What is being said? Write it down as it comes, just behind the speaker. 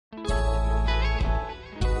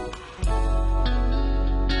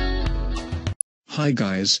Hi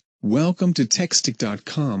guys, welcome to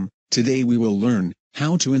Techstick.com. Today we will learn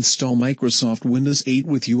how to install Microsoft Windows 8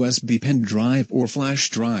 with USB pen drive or flash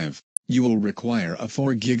drive. You will require a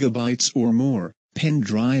 4 GB or more pen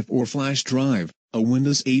drive or flash drive, a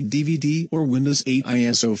Windows 8 DVD or Windows 8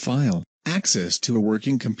 ISO file, access to a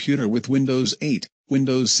working computer with Windows 8,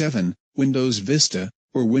 Windows 7, Windows Vista,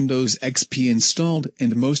 or Windows XP installed,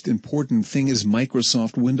 and most important thing is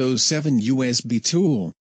Microsoft Windows 7 USB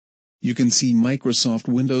tool. You can see Microsoft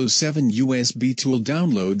Windows 7 USB tool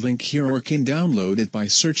download link here or can download it by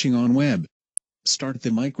searching on web. Start the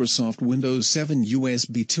Microsoft Windows 7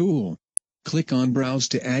 USB tool. Click on Browse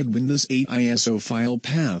to add Windows 8 ISO file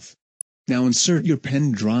path. Now insert your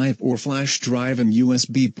pen drive or flash drive and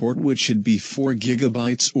USB port, which should be 4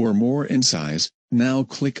 GB or more in size. Now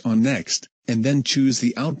click on Next, and then choose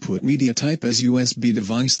the output media type as USB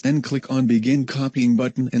device, then click on Begin Copying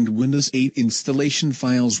button and Windows 8 installation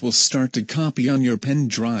files will start to copy on your pen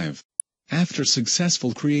drive. After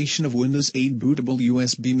successful creation of Windows 8 bootable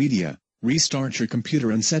USB media, restart your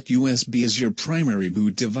computer and set USB as your primary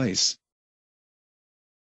boot device.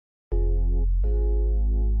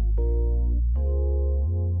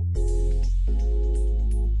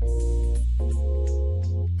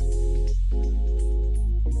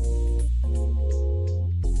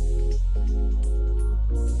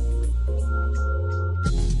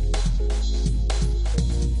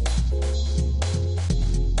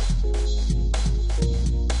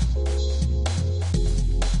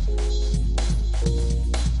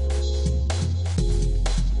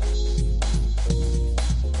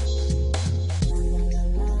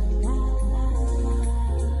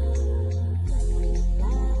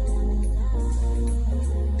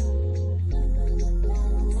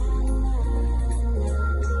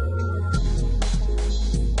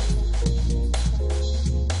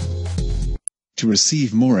 To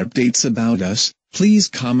receive more updates about us, please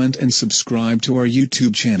comment and subscribe to our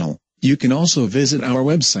YouTube channel. You can also visit our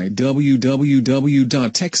website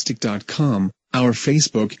www.techstick.com. Our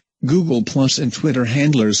Facebook, Google+ and Twitter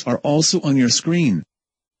handlers are also on your screen.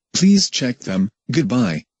 Please check them.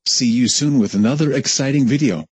 Goodbye. See you soon with another exciting video.